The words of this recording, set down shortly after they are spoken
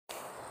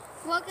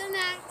Welcome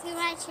back to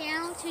my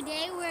channel.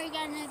 Today we're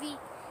going to be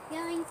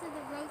going to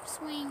the rope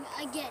swing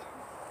again.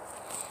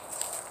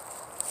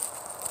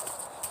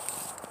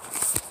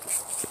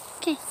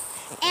 Okay.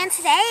 And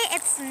today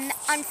it's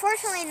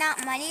unfortunately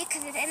not muddy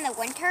because it's in the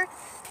winter.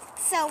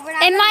 So we're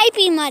not. It might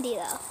be muddy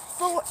though.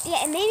 But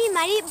yeah, it may be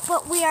muddy,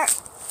 but we are.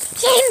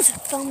 James,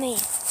 film me.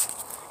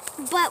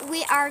 But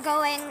we are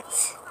going.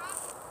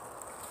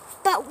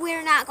 But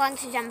we're not going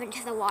to jump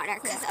into the water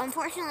because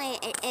unfortunately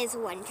it is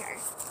winter.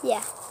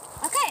 Yeah.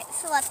 Okay,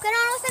 so let's get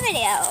on with the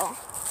video.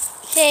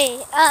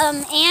 Okay,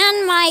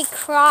 and my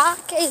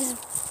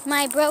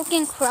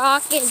broken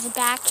croc is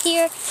back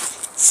here.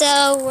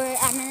 So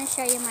I'm going to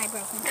show you my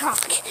broken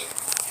croc.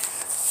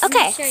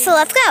 Okay, so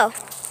let's go.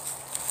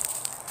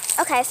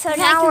 Okay, so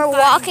now we're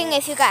walking,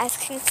 if you guys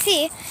can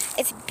see.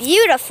 It's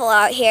beautiful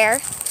out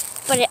here,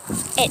 but it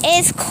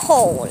is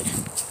cold.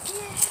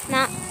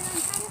 Not.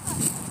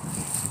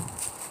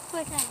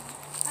 I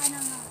don't know.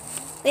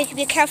 We have to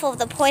be careful of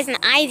the poison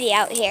ivy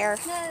out here.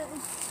 The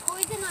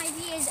poison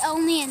ivy is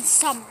only in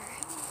summer.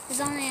 It's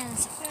only in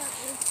summer.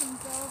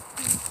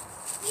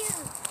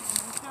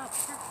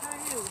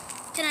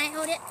 Can I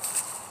hold it?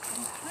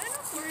 I'm kind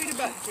of worried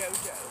about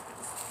JoJo.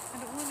 I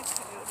don't want a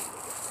coyote to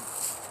get.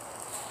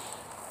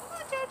 Come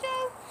on,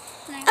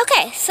 JoJo.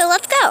 Okay, so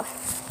let's go.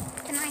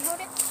 Can I hold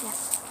it? Yes.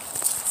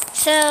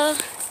 So,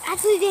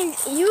 actually,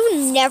 James, you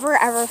never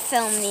ever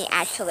film me,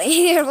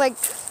 actually. You're like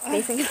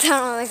facing it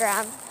down on the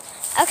ground.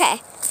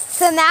 Okay,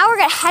 so now we're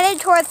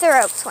headed towards the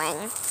rope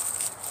swing.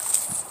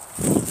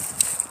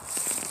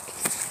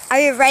 Are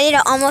you ready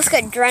to almost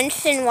get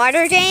drenched in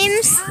water,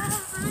 James? I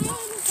have been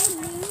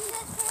doing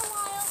this for a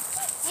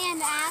while,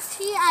 and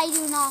actually I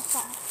do not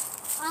fall.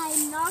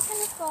 I'm not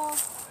going to fall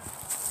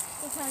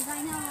because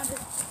I know how to.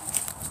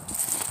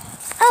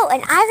 Oh,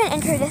 and I haven't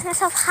introduced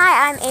myself.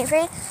 Hi, I'm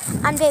Avery.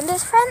 I'm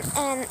James' friend,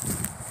 and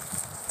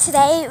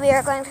today we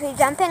are going to be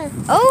jumping.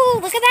 Oh,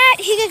 look at that!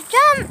 He just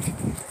jumped!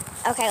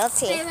 Okay, let's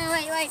see.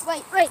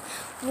 Wait.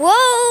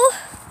 Whoa!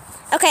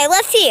 Okay,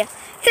 let's see.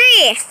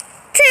 3,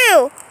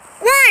 2,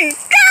 1,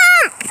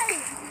 jump!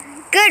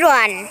 Good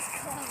one.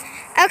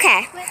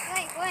 Okay. Wait.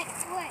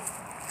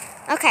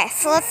 Okay,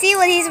 so let's see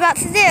what he's about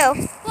to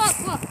do. Look.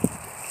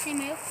 They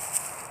move.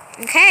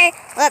 Okay,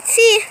 let's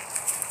see.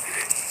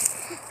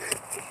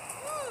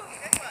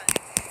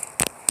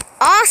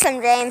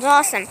 Awesome, James,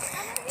 awesome.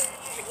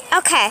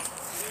 Okay,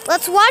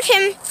 let's watch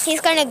him. He's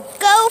gonna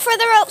go for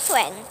the rope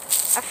swing.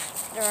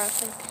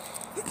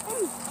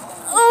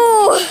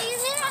 Ooh,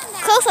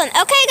 close one.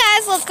 Okay,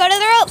 guys, let's go to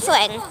the rope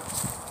swing.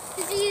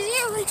 It's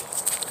easier with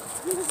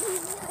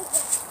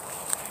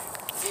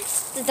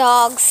The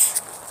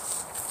dogs.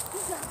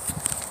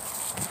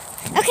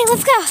 Okay,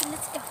 let's go.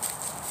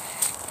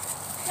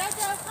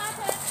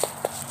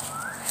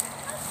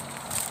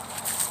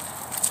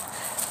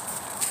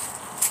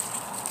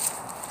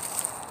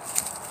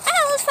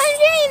 Ah, let's find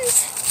James.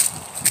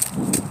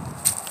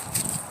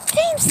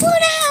 James, slow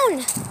down.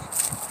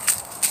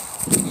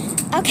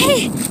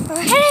 Okay,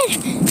 we're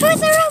headed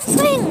towards the rope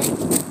swing.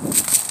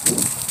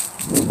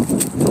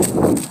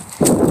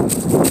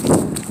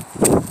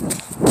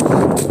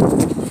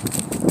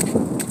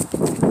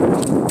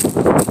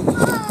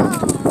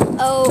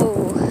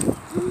 Oh.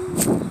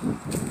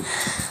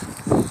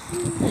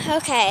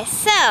 Okay,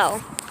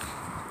 so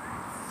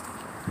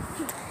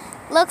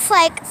looks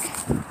like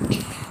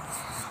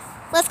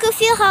let's go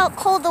feel how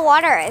cold the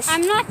water is.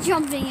 I'm not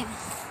jumping in.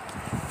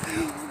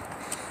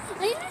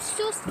 I'm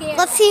still scared.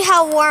 Let's see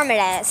how warm it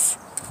is.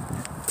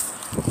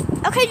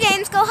 Okay,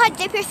 James, go ahead,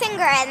 dip your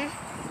finger in.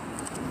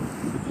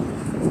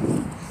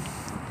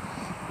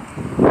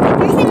 Dip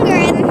your finger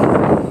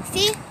in.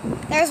 See?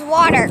 There's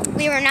water.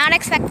 We were not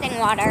expecting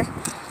water.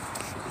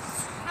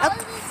 I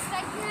was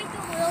expecting like a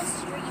little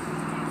stream.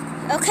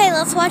 Okay,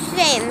 let's watch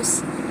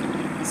James.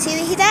 See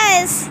what he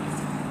does.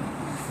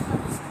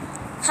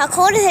 How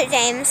cold is it,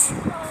 James?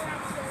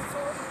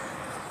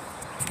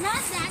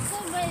 Not that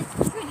cold, but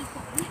it's pretty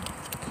cold.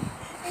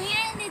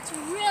 And it's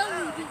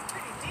really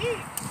deep.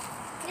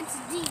 It's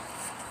deep.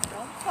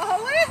 Don't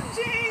fall in,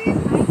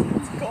 James.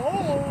 It's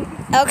cold.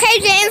 Okay,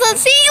 James,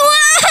 let's see.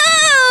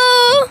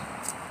 Whoa!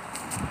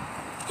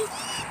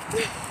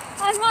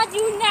 I'm not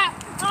doing that.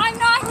 I'm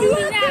not doing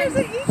Look, that. there's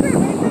an egret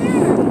right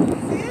there.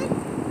 See it?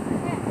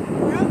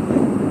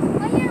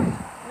 Oh, yeah.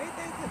 Wait,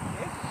 there's a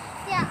fish.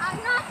 Yeah, I'm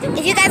not doing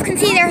If you guys can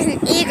see, there's an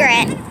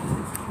egret.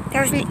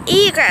 There's an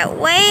egret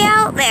way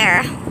out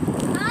there.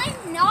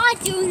 I'm not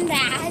doing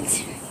that.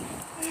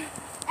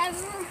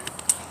 Ever.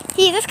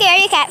 He's a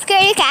scaredy cat,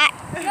 scaredy cat.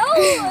 No,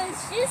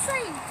 it's just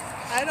like,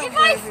 I don't if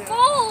I blame you.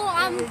 fall,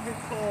 It would be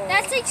cold.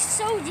 that's like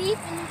so deep.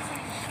 And it's like,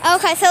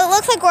 Okay, so it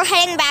looks like we're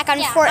heading back,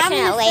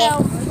 unfortunately.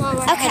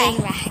 Okay.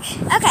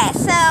 Okay,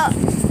 so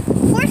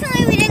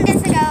fortunately we didn't get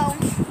to go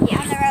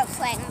on the rope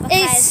swing because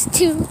It's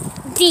too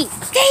deep.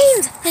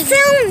 James,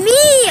 film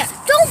me!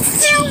 Don't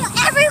film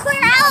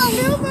everywhere else!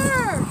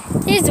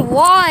 It's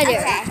water.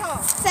 Okay,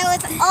 so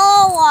it's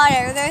all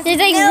water. There's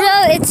It's like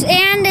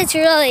it's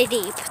really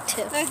deep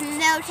too. There's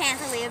no chance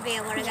that we would be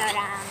able to go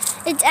down.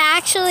 It's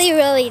actually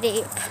really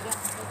deep.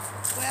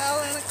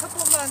 Well, in a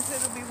couple of months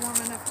it'll be warm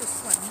enough to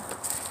swim.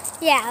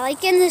 Yeah,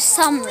 like in the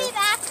summer. We'll be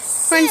back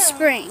Or in soon.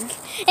 spring.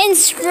 In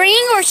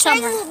spring or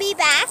summer. We'll be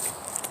back.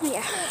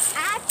 Yeah. We'll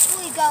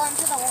actually go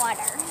into the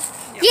water.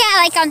 Yeah,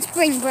 like on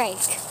spring break.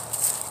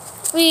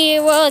 We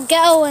will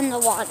go in the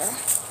water.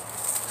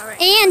 All right.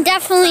 And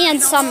definitely in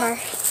summer.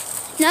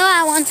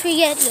 No, once we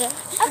get there.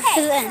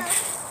 Okay. Then.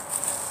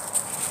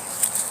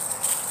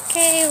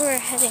 Okay, we're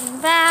heading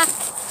back.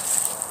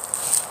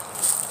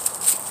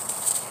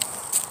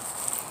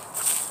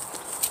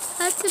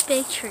 That's a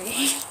big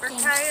tree. For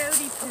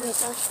coyote poop.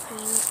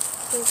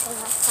 Please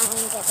try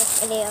and get this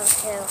video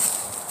to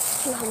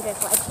 200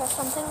 likes or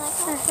something like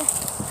that.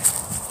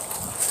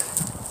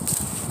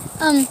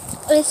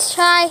 Let's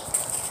try.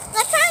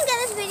 Let's try and get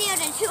this video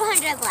to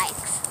 200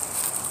 likes.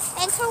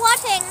 Thanks for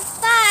watching.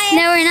 Bye.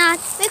 No, we're not.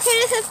 Make sure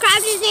to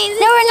subscribe to James'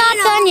 No, we're not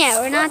channel. done yet.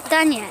 We're not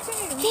done yet.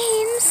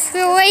 James.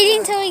 We're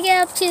waiting till we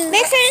get up to.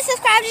 Make sure to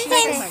subscribe to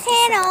James'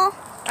 channel.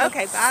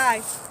 Okay,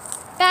 bye.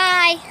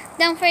 Bye.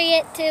 Don't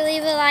forget to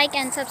leave a like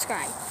and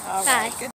subscribe. All Bye. right. Good.